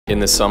In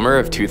the summer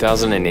of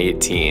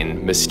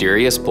 2018,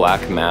 mysterious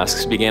black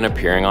masks began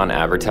appearing on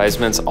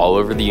advertisements all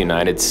over the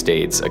United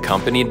States,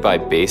 accompanied by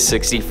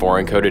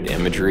base64 encoded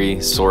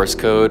imagery, source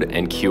code,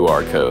 and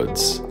QR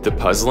codes. The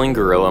puzzling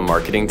guerrilla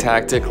marketing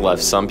tactic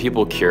left some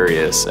people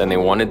curious, and they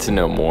wanted to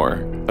know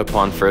more.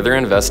 Upon further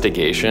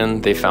investigation,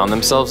 they found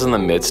themselves in the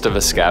midst of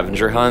a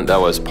scavenger hunt that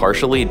was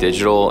partially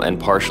digital and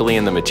partially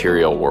in the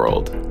material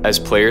world. As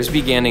players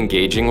began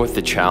engaging with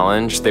the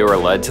challenge, they were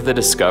led to the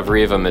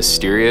discovery of a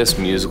mysterious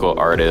musical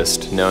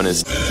artist known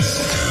as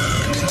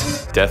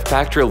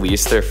Deathpact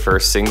released their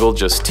first single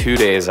just 2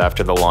 days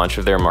after the launch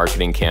of their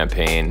marketing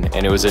campaign,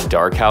 and it was a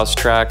dark house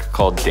track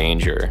called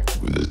Danger.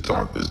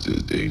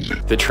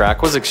 The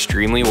track was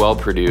extremely well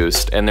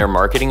produced, and their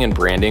marketing and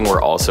branding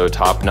were also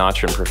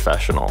top-notch and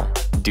professional.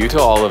 Due to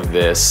all of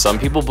this, some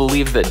people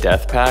believe that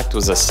Deathpact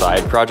was a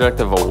side project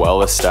of a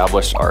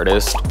well-established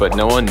artist, but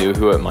no one knew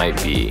who it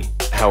might be.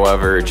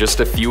 However, just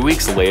a few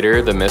weeks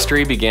later, the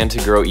mystery began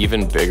to grow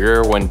even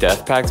bigger when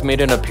Deathpact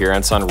made an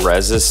appearance on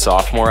Rez's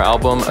sophomore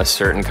album, A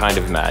Certain Kind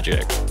of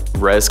Magic.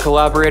 Rez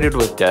collaborated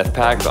with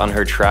Deathpact on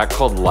her track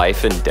called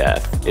Life and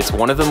Death. It's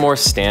one of the more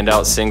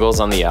standout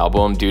singles on the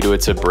album due to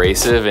its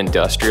abrasive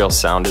industrial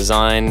sound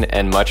design,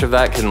 and much of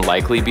that can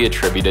likely be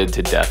attributed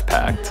to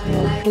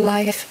Deathpact.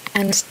 Life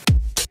and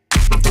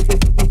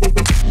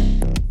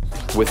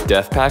With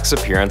Deathpact's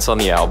appearance on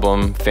the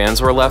album,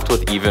 fans were left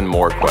with even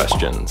more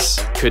questions.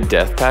 Could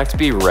Deathpact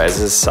be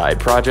Rez's side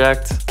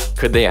project?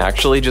 Could they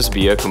actually just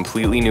be a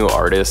completely new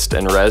artist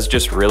and Rez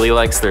just really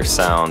likes their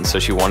sound so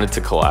she wanted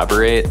to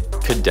collaborate?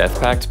 Could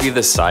Deathpact be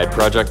the side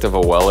project of a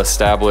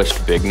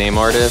well-established big-name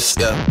artist?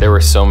 There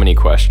were so many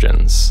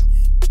questions.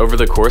 Over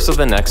the course of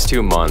the next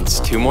 2 months,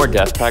 2 more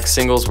Deathpact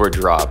singles were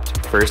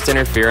dropped, First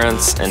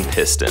Interference and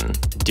Piston.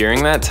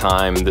 During that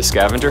time, the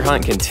scavenger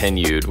hunt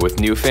continued, with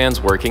new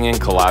fans working in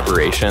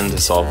collaboration to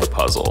solve the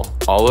puzzle.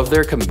 All of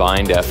their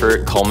combined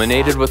effort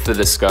culminated with the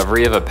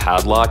discovery of a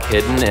padlock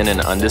hidden in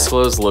an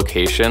undisclosed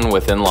location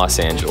within Los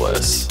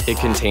Angeles. It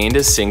contained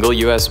a single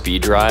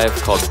USB drive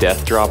called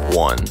Death Drop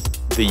 1.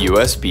 The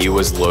USB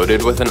was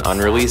loaded with an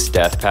unreleased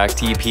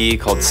Deathpact EP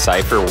called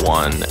Cypher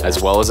 1,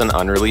 as well as an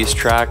unreleased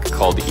track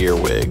called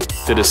Earwig.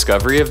 The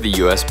discovery of the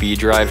USB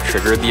drive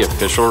triggered the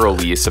official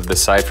release of the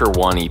Cypher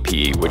 1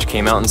 EP, which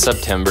came out in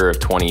September of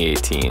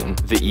 2018.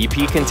 The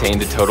EP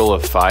contained a total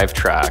of 5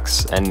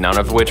 tracks, and none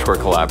of which were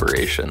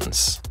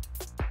collaborations.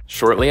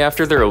 Shortly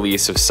after the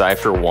release of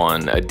Cypher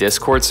 1, a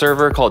Discord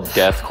server called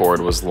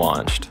DEATHCORD was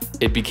launched.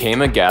 It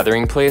became a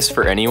gathering place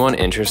for anyone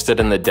interested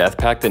in the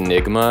Deathpact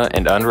enigma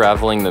and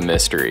unraveling the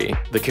mystery.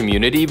 The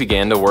community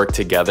began to work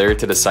together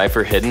to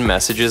decipher hidden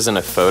messages in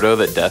a photo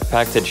that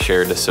Deathpact had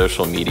shared to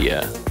social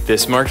media.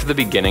 This marked the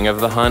beginning of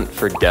the hunt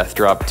for Death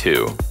Drop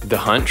 2. The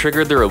hunt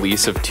triggered the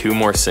release of 2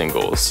 more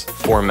singles,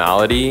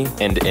 Formality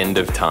and End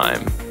of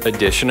Time.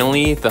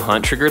 Additionally, the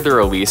hunt triggered the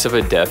release of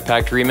a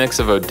Deathpact remix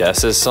of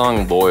Odessa's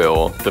song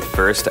Loyal, the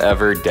first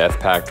ever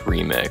Deathpact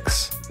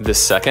remix. The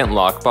second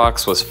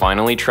lockbox was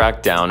finally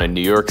tracked down in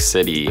New York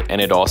City, and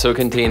it also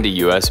contained a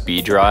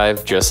USB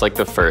drive just like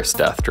the first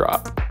Death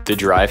Drop. The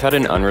drive had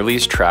an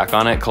unreleased track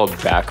on it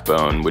called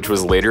Backbone, which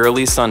was later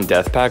released on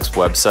Deathpact's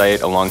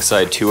website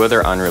alongside 2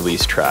 other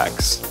unreleased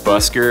tracks,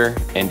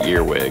 Busker and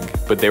Earwig,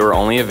 but they were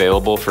only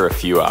available for a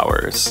few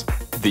hours.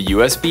 The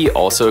USB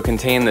also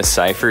contained the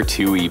Cypher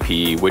 2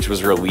 EP, which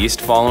was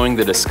released following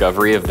the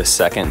discovery of the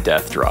second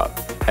Death Drop.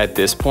 At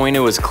this point, it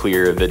was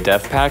clear that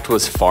Deathpact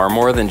was far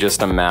more than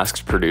just a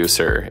masked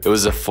producer. It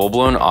was a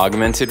full-blown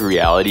augmented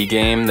reality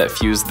game that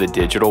fused the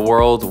digital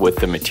world with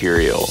the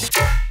material.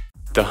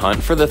 The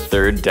hunt for the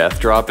third Death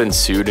Drop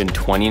ensued in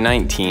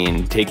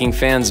 2019, taking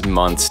fans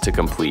months to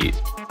complete.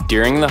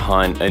 During the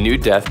hunt, a new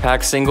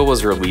Deathpact single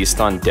was released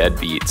on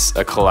Deadbeats,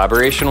 a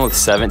collaboration with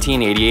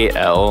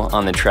 1788L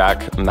on the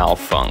track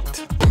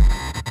Malfunct.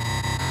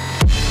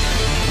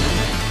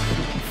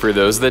 For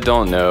those that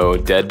don't know,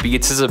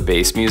 Deadbeats is a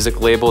bass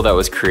music label that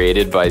was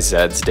created by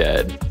Zed's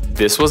Dead.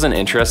 This was an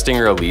interesting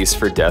release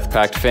for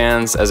Deathpact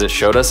fans as it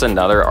showed us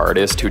another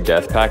artist who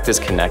Deathpact is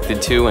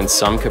connected to in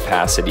some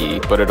capacity,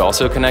 but it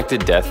also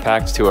connected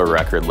Deathpact to a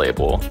record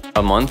label.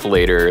 A month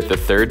later, the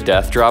third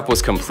Death Drop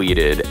was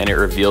completed, and it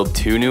revealed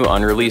 2 new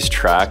unreleased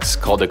tracks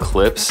called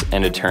Eclipse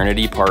and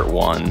Eternity Part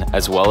 1,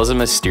 as well as a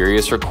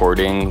mysterious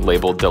recording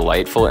labeled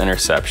Delightful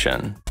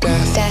Interception.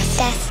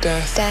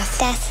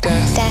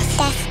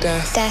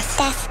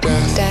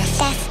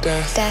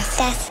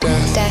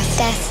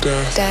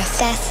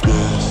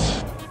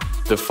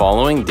 The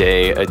following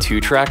day, a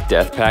 2-track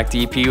Deathpact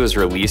EP was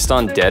released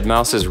on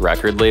Deadmau5's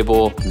record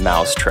label,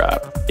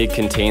 Mousetrap. It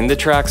contained the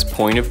tracks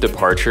Point of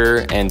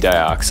Departure and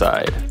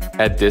Dioxide.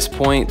 At this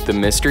point, the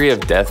mystery of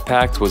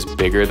Deathpact was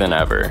bigger than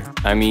ever.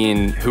 I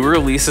mean, who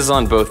releases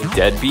on both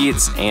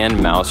Deadbeats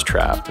and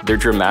Mousetrap? They're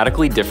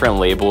dramatically different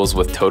labels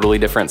with totally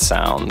different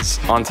sounds.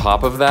 On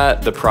top of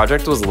that, the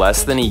project was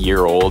less than a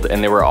year old,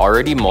 and there were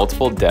already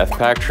multiple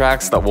Deathpact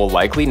tracks that will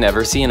likely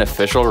never see an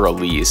official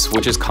release,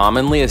 which is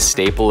commonly a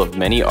staple of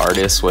many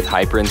artists with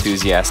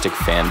hyper-enthusiastic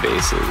fan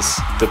bases.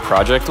 The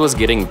project was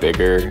getting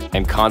bigger,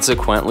 and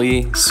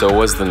consequently, so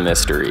was the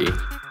mystery.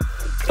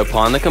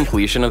 Upon the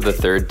completion of the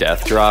third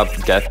death drop,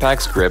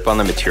 Deathpact's grip on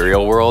the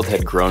material world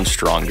had grown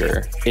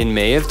stronger. In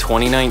May of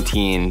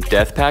 2019,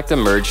 Deathpact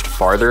emerged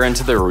farther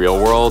into the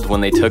real world when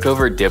they took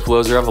over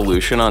Diplo's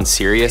Revolution on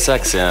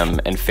SiriusXM,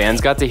 and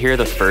fans got to hear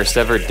the first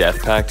ever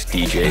Deathpact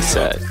DJ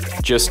set.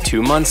 Just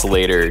 2 months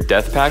later,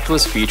 Deathpact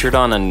was featured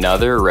on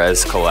another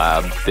Rez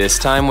collab, this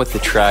time with the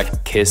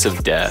track Kiss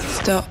of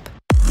Death. Stop.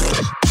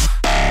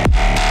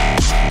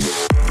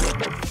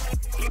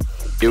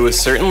 It was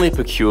certainly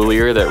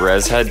peculiar that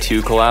Rez had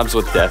 2 collabs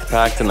with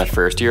Deathpact in the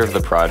first year of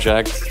the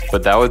project,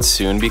 but that would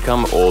soon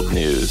become old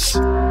news.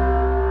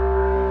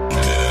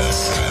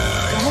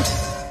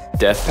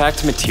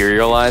 Deathpact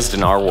materialized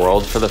in our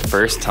world for the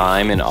first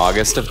time in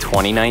August of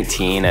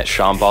 2019 at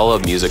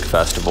Shambhala Music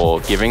Festival,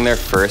 giving their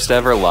first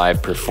ever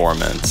live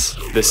performance.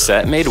 The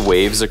set made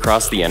waves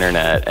across the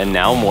internet, and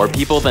now more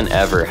people than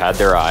ever had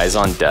their eyes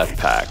on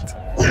Deathpact.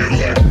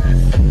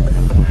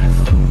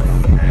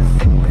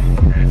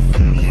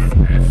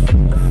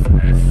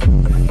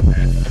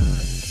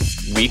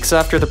 Weeks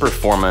after the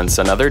performance,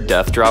 another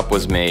death drop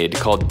was made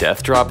called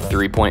Death Drop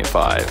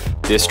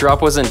 3.5. This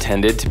drop was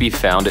intended to be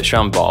found at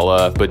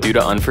Shambhala, but due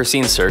to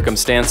unforeseen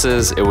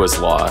circumstances, it was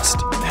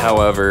lost.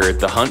 However,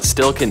 the hunt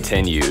still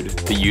continued.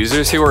 The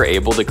users who were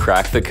able to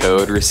crack the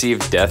code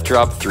received Death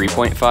Drop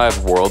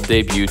 3.5 world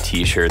debut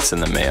t-shirts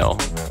in the mail.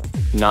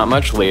 Not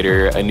much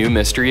later, a new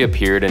mystery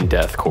appeared in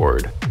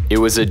DEATHCORD. It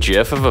was a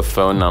GIF of a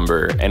phone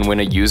number, and when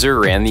a user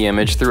ran the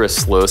image through a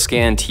slow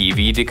scan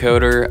TV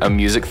decoder, a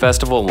music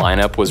festival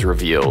lineup was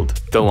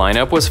revealed. The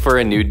lineup was for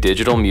a new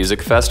digital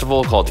music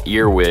festival called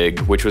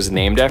Earwig, which was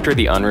named after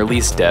the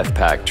unreleased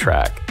Deathpact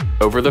track.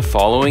 Over the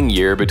following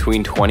year,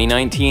 between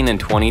 2019 and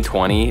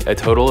 2020, a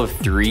total of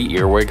 3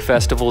 Earwig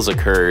festivals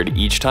occurred,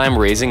 each time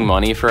raising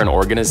money for an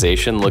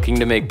organization looking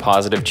to make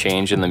positive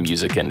change in the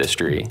music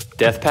industry.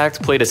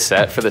 Deathpact played a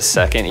set for the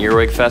second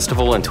Earwig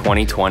festival in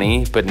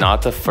 2020, but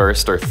not the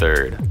first or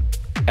third.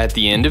 At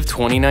the end of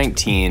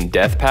 2019,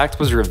 Deathpact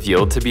was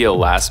revealed to be a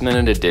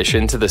last-minute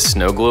addition to the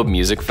Snow Globe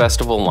Music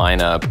Festival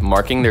lineup,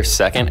 marking their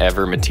second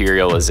ever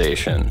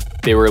materialization.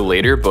 They were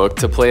later booked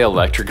to play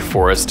Electric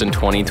Forest in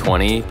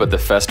 2020, but the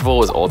festival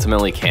was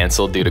ultimately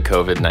cancelled due to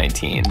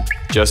COVID-19.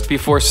 Just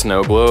before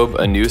Snow Globe,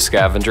 a new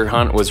scavenger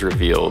hunt was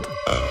revealed.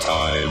 A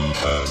time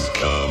has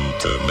come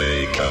to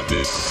make a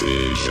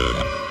decision.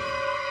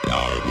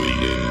 Are we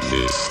in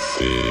this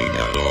thing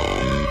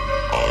alone,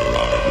 or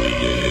are we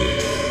in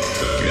it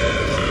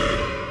together?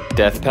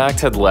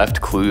 Deathpact had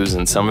left clues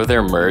in some of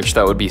their merch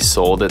that would be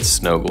sold at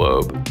Snow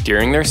Globe.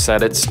 During their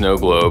set at Snow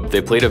Globe,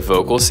 they played a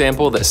vocal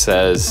sample that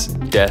says,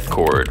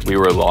 "DEATHCORD, we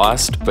were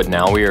lost, but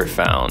now we are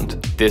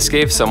found." This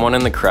gave someone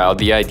in the crowd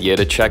the idea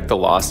to check the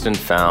lost and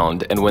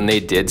found, and when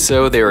they did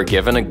so, they were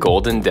given a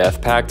golden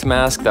Deathpact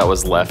mask that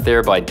was left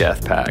there by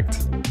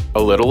Deathpact.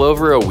 A little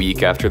over a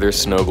week after their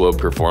Snow Globe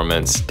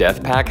performance,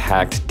 Deathpact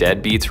hacked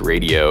Deadbeats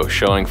Radio,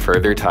 showing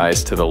further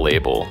ties to the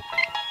label.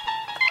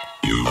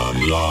 You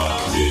unlock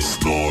this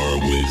door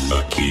with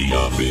the key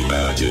of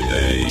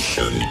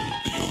imagination.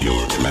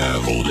 You're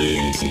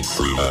traveling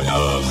through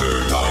another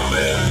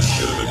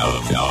dimension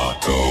of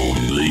not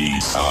only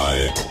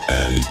sight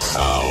and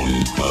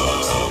sound,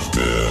 but of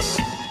death.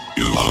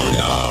 You are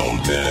now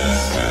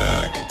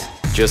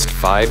Deathpact. Just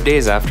 5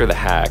 days after the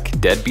hack,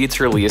 Deadbeats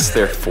released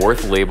their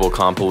 4th label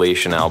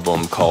compilation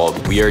album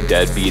called We Are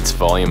Deadbeats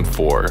Volume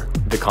 4.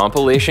 The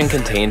compilation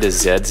contained a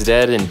Zed's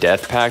Dead and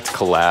Deathpact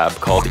collab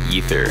called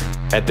Ether.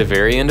 At the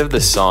very end of the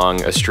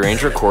song, a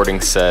strange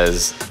recording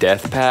says,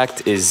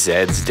 "Deathpact is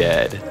Zed's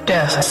Dead."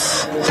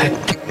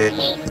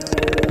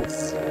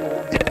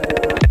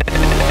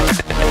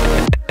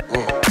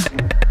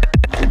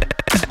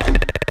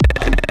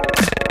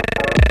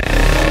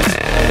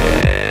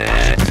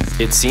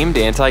 It seemed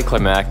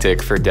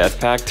anticlimactic for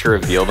Deathpact to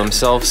reveal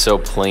themselves so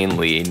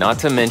plainly, not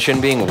to mention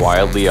being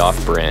wildly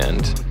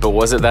off-brand. But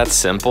was it that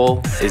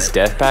simple? Is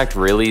Deathpact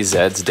really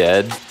Zed's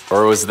Dead?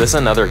 Or was this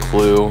another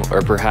clue,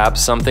 or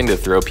perhaps something to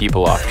throw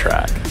people off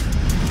track?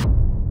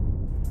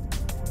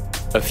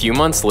 A few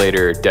months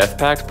later,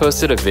 Deathpact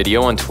posted a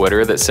video on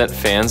Twitter that sent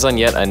fans on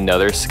yet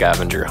another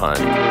scavenger hunt.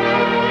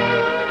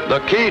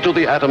 The key to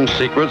the atom's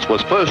secrets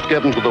was first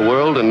given to the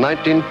world in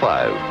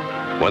 1905.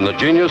 When the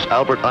genius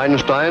Albert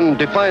Einstein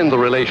defined the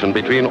relation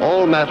between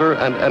all matter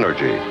and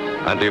energy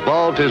and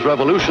evolved his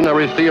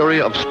revolutionary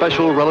theory of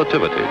special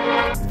relativity.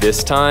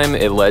 This time,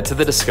 it led to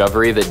the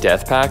discovery that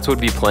Deathpact would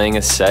be playing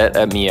a set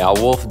at Meow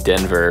Wolf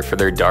Denver for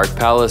their Dark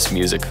Palace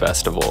Music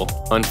Festival.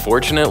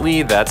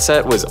 Unfortunately, that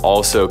set was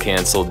also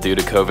canceled due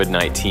to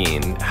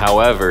COVID-19.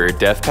 However,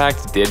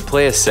 Deathpact did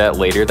play a set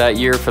later that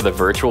year for the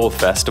virtual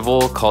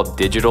festival called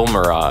Digital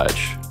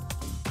Mirage.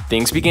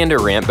 Things began to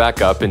ramp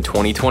back up in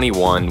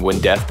 2021 when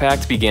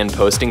Deathpact began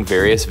posting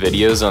various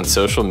videos on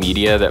social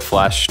media that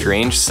flashed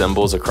strange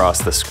symbols across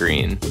the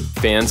screen.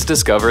 Fans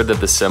discovered that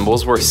the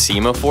symbols were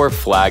semaphore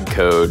flag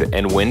code,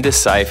 and when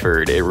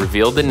deciphered, it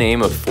revealed the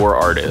name of 4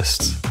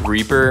 artists: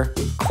 Reaper,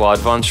 Claude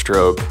Von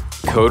Stroke,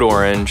 Code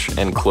Orange,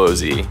 and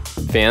Closey.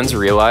 Fans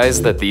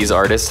realized that these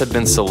artists had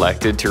been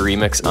selected to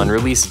remix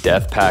unreleased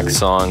Deathpact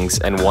songs,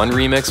 and one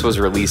remix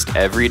was released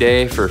every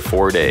day for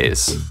 4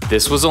 days.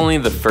 This was only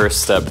the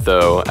first step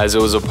though, as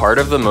it was a part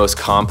of the most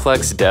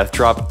complex death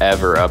drop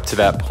ever up to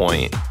that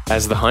point.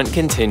 As the hunt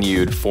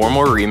continued, 4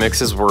 more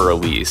remixes were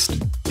released: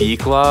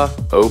 Bikla,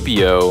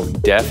 Opio,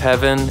 Death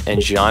Heaven,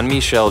 and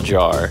Jean-Michel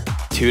Jarre.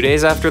 2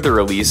 days after the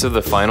release of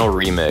the final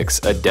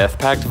remix, a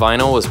Deathpact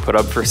vinyl was put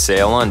up for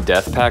sale on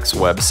Deathpact's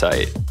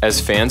website.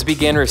 As fans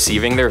began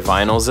receiving their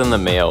vinyls in the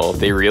mail,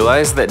 they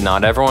realized that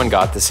not everyone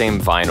got the same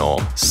vinyl.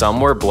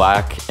 Some were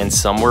black and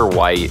some were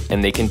white,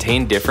 and they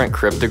contained different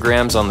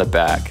cryptograms on the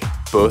back.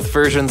 Both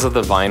versions of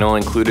the vinyl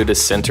included a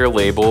center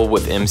label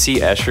with MC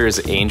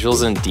Escher's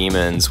Angels and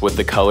Demons with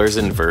the colors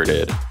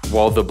inverted.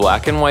 While the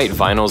black and white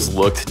vinyls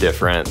looked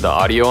different, the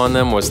audio on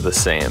them was the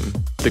same.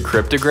 The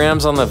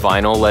cryptograms on the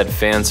vinyl led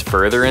fans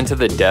further into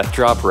the death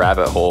drop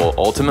rabbit hole,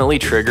 ultimately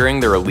triggering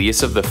the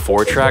release of the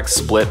 4-track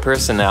Split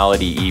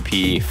Personality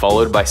EP,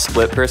 followed by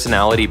Split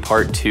Personality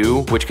Part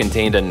 2, which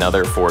contained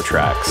another 4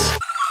 tracks.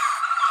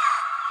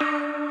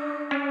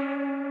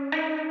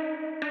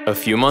 A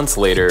few months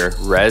later,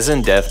 Rez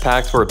and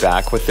Deathpact were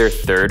back with their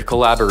 3rd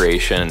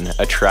collaboration,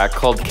 a track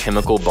called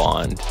Chemical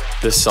Bond.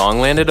 The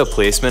song landed a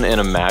placement in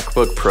a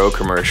MacBook Pro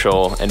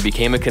commercial and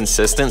became a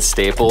consistent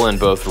staple in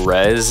both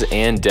Rez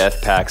and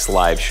Deathpact's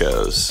live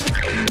shows.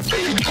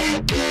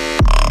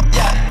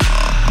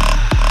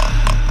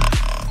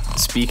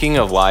 Speaking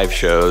of live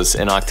shows,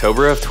 in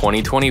October of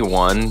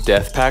 2021,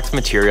 Deathpact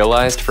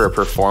materialized for a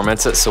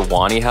performance at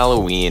Sewanee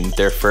Halloween,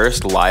 their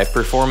first live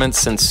performance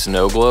since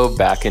Snow Globe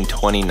back in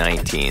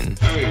 2019.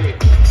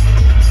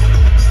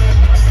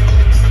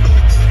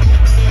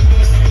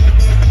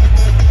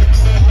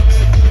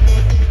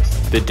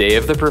 The day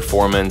of the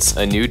performance,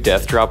 a new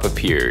death drop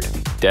appeared,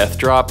 Death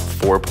Drop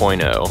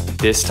 4.0.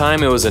 This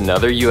time it was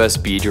another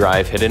USB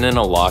drive hidden in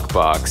a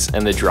lockbox,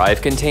 and the drive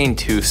contained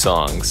 2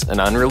 songs, an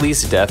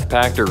unreleased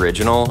Deathpact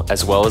original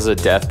as well as a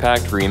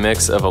Deathpact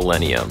remix of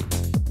Millennium.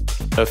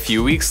 A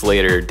few weeks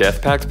later,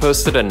 Deathpact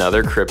posted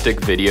another cryptic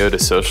video to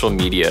social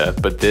media,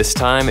 but this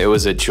time it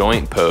was a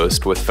joint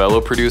post with fellow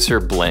producer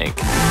Blank.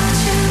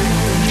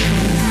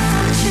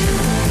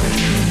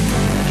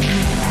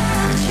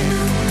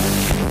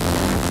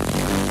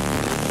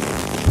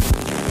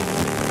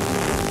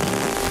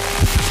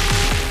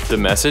 The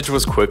message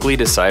was quickly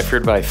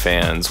deciphered by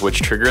fans,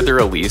 which triggered the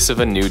release of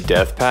a new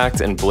Deathpact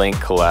and Blank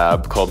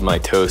collab called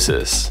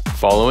Mitosis.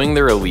 Following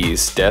the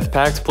release,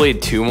 Deathpact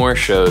played 2 more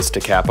shows to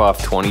cap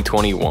off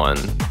 2021.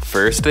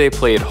 First they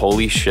played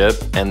Holy Ship,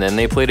 and then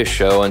they played a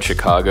show in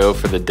Chicago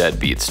for the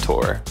Deadbeats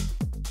tour.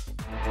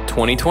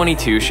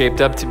 2022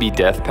 shaped up to be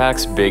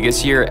Deathpact's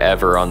biggest year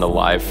ever on the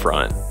live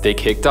front. They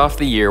kicked off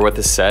the year with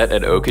a set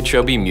at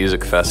Okeechobee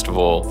Music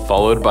Festival,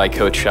 followed by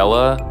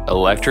Coachella,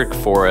 Electric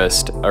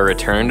Forest, a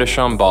return to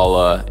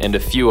Shambhala, and a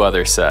few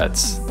other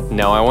sets.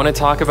 Now I want to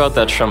talk about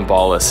that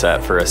Shambhala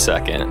set for a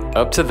second.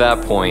 Up to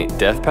that point,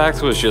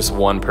 Deathpact was just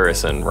one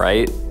person,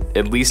 right?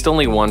 At least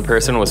only one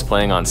person was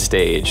playing on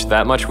stage,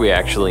 that much we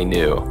actually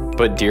knew.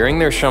 But during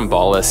their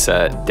Shambhala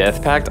set,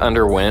 Deathpact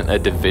underwent a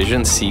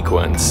division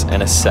sequence,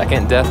 and a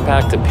second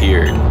Deathpact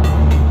appeared.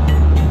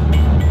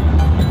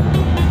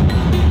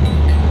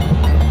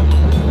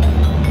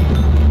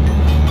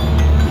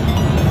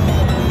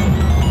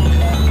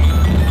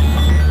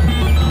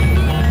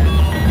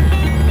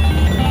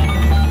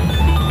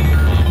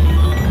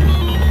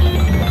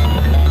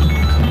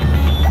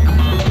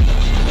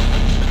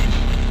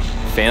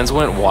 Fans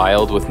went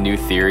wild with new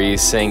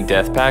theories, saying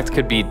Deathpact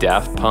could be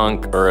Daft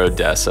Punk or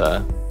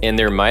Odessa. And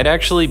there might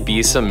actually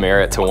be some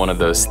merit to one of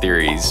those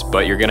theories,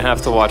 but you're gonna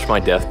have to watch my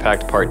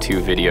Deathpact Part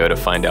 2 video to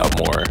find out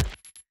more.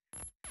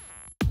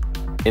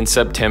 In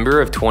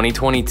September of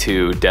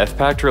 2022,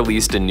 Deathpact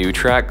released a new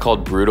track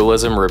called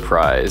Brutalism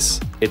Reprise.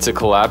 It's a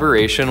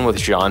collaboration with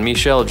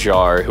Jean-Michel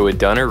Jarre, who had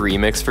done a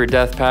remix for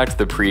Deathpact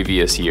the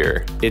previous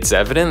year. It's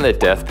evident that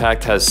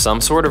Deathpact has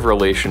some sort of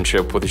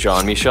relationship with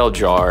Jean-Michel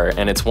Jarre,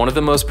 and it's one of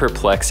the most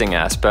perplexing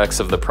aspects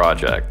of the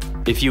project.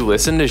 If you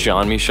listen to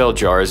Jean-Michel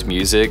Jarre's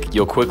music,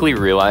 you'll quickly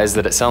realize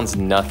that it sounds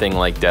nothing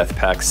like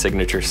Deathpact's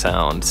signature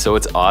sound, so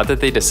it's odd that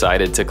they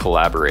decided to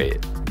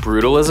collaborate.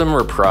 Brutalism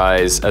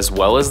Reprise, as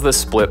well as the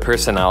Split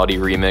Personality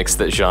remix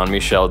that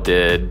Jean-Michel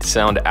did,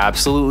 sound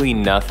absolutely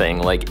nothing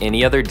like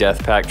any other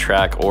Deathpact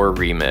track or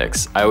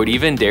remix. I would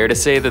even dare to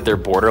say that they're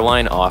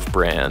borderline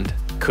off-brand.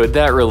 Could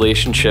that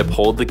relationship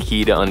hold the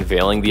key to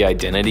unveiling the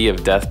identity of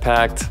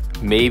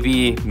Deathpact?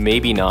 Maybe,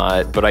 maybe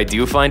not, but I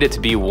do find it to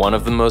be one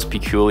of the most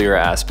peculiar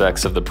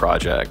aspects of the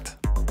project.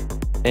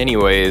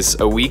 Anyways,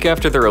 a week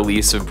after the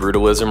release of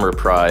Brutalism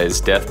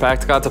Reprise,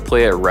 Deathpact got to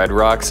play at Red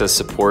Rocks as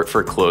support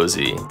for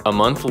Closey. A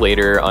month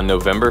later, on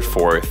November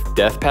 4th,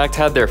 Deathpact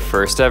had their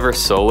first ever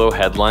solo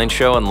headline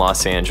show in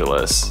Los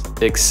Angeles.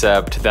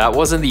 Except, that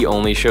wasn't the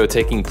only show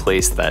taking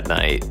place that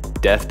night.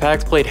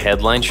 Deathpact played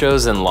headline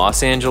shows in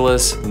Los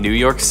Angeles, New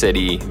York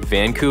City,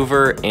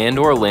 Vancouver, and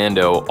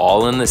Orlando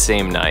all in the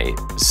same night.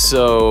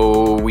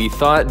 So we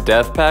thought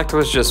Deathpact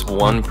was just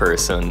one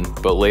person,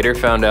 but later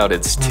found out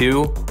it's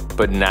two,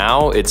 but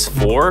now it's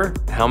 4?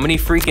 How many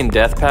freaking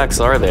Deathpacts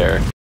are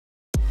there?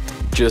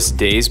 Just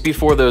days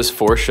before those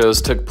 4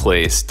 shows took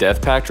place,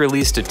 Deathpact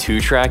released a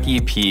 2-track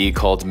EP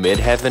called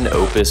Midheaven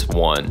Opus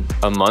 1.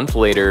 A month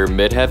later,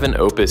 Midheaven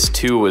Opus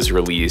 2 was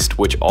released,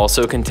 which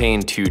also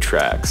contained 2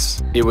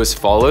 tracks. It was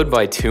followed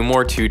by 2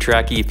 more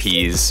 2-track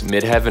EPs,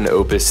 Midheaven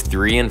Opus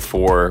 3 and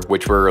 4,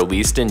 which were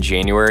released in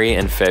January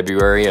and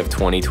February of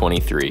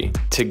 2023.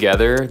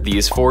 Together,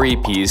 these 4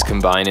 EPs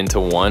combine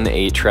into one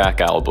 8-track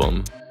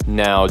album.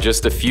 Now,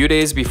 just a few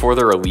days before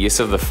the release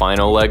of the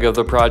final leg of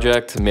the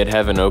project,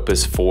 Midheaven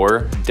Opus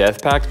 4,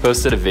 Deathpact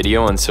posted a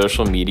video on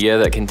social media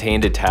that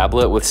contained a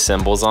tablet with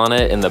symbols on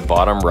it in the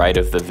bottom right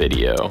of the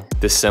video.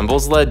 The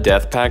symbols led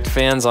Deathpact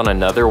fans on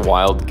another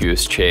wild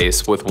goose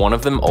chase, with one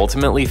of them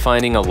ultimately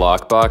finding a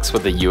lockbox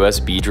with a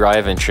USB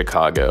drive in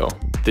Chicago.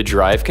 The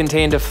drive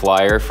contained a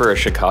flyer for a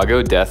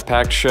Chicago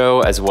Deathpact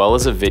show as well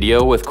as a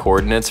video with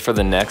coordinates for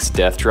the next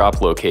Death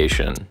Drop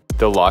location.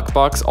 The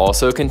lockbox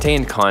also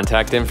contained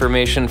contact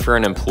information for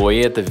an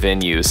employee at the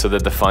venue so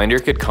that the finder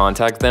could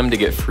contact them to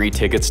get free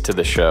tickets to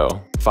the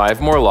show.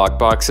 5 more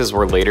lockboxes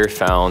were later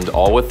found,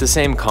 all with the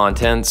same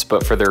contents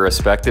but for their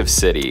respective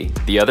city.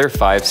 The other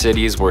 5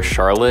 cities were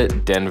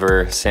Charlotte,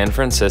 Denver, San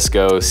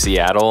Francisco,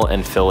 Seattle,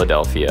 and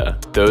Philadelphia.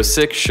 Those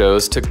 6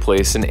 shows took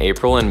place in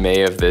April and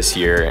May of this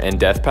year, and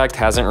Deathpact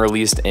hasn't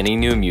released any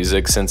new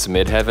music since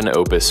Midheaven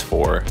Opus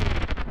 4.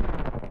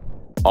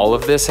 All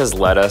of this has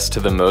led us to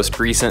the most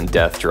recent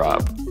Death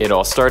Drop. It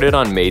all started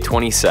on May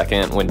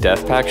 22nd when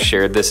Deathpact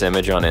shared this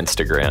image on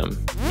Instagram.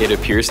 It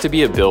appears to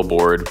be a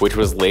billboard, which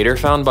was later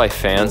found by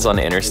fans on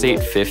Interstate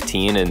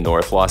 15 in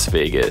North Las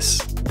Vegas.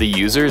 The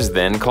users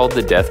then called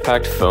the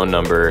Deathpact phone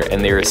number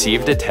and they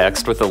received a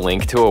text with a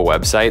link to a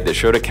website that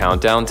showed a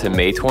countdown to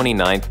May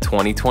 29th,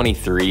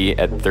 2023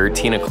 at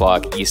 13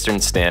 o'clock Eastern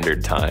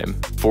Standard Time.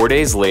 4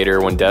 days later,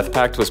 when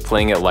Deathpact was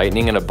playing at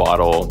Lightning in a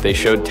Bottle, they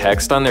showed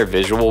text on their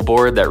visual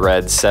board that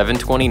read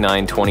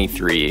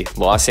 7/29/23,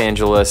 Los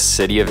Angeles,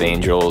 City of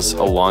Angels,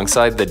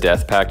 alongside the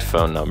Deathpact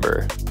phone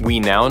number. We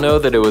now know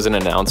that it was an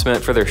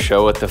announcement for their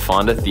show at the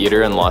Fonda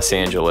Theater in Los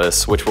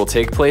Angeles, which will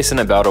take place in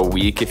about a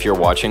week if you're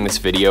watching this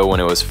video when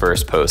it was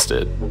first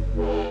posted.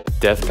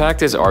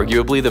 Deathpact is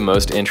arguably the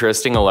most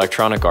interesting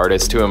electronic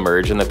artist to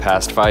emerge in the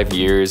past 5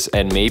 years,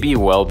 and maybe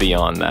well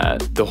beyond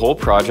that. The whole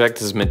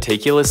project is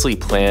meticulously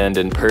planned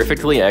and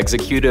perfectly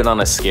executed on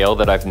a scale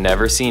that I've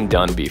never seen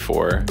done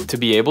before. To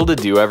be able to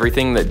do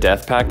everything that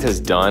Deathpact has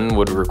done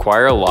would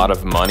require a lot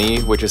of money,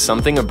 which is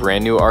something a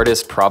brand new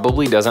artist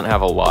probably doesn't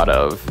have a lot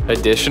of.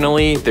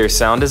 Additionally, their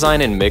sound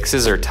design and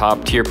mixes are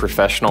top tier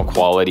professional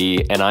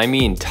quality, and I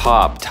mean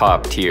top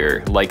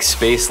tier, like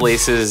Space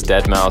Lace's,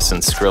 Deadmau5,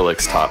 and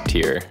Skrillex top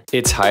tier.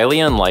 It's highly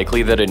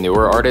unlikely that a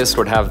newer artist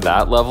would have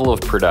that level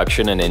of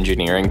production and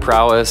engineering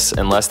prowess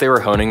unless they were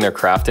honing their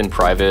craft in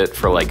private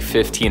for like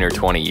 15 or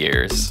 20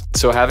 years.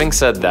 So having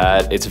said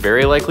that, it's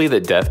very likely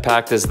that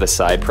Deathpact is the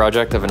side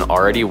project of an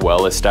already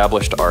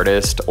well-established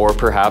artist, or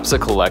perhaps a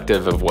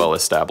collective of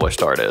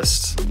well-established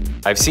artists.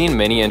 I've seen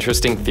many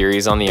interesting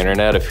theories on the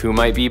internet of who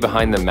might be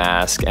behind the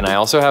mask, and I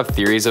also have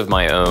theories of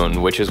my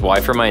own, which is why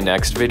for my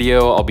next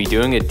video, I'll be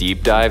doing a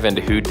deep dive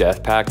into who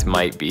Deathpact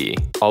might be.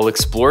 I'll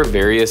explore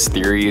various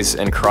theories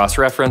and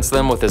cross-reference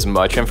them with as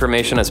much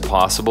information as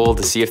possible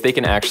to see if they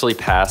can actually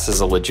pass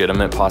as a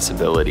legitimate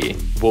possibility.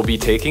 We'll be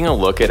taking a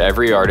look at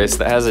every artist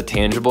that has a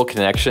tangible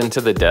connection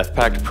to the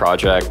Deathpact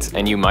project,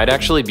 and you might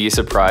actually be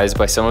surprised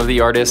by some of the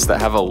artists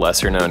that have a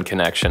lesser-known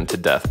connection to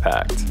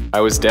Deathpact.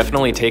 I was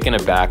definitely taken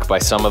aback by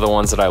some of the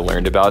ones that I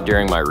learned about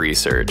during my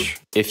research.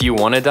 If you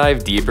want to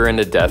dive deeper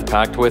into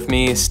Deathpact with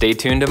me, stay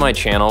tuned to my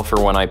channel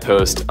for when I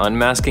post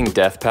Unmasking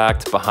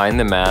Deathpact Behind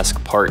the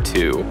Mask Part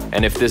 2.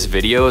 And if this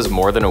video is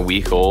more than a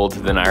week old,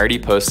 then I already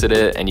posted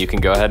it and you can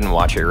go ahead and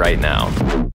watch it right now.